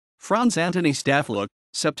Frans Antonie Stafleu,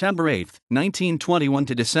 September 8, 1921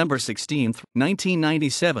 to December 16,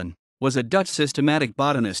 1997, was a Dutch systematic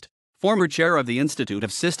botanist, former chair of the Institute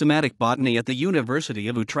of Systematic Botany at the University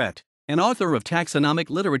of Utrecht, and author of Taxonomic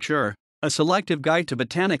Literature, a selective guide to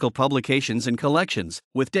botanical publications and collections,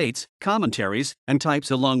 with dates, commentaries, and types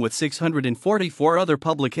along with 644 other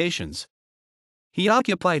publications. He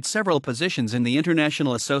occupied several positions in the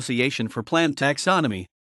International Association for Plant Taxonomy.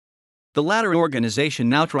 The latter organization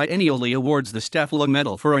now triennially awards the Stafleu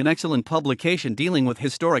Medal for an excellent publication dealing with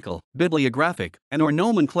historical, bibliographic, and/or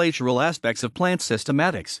nomenclatural aspects of plant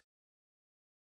systematics.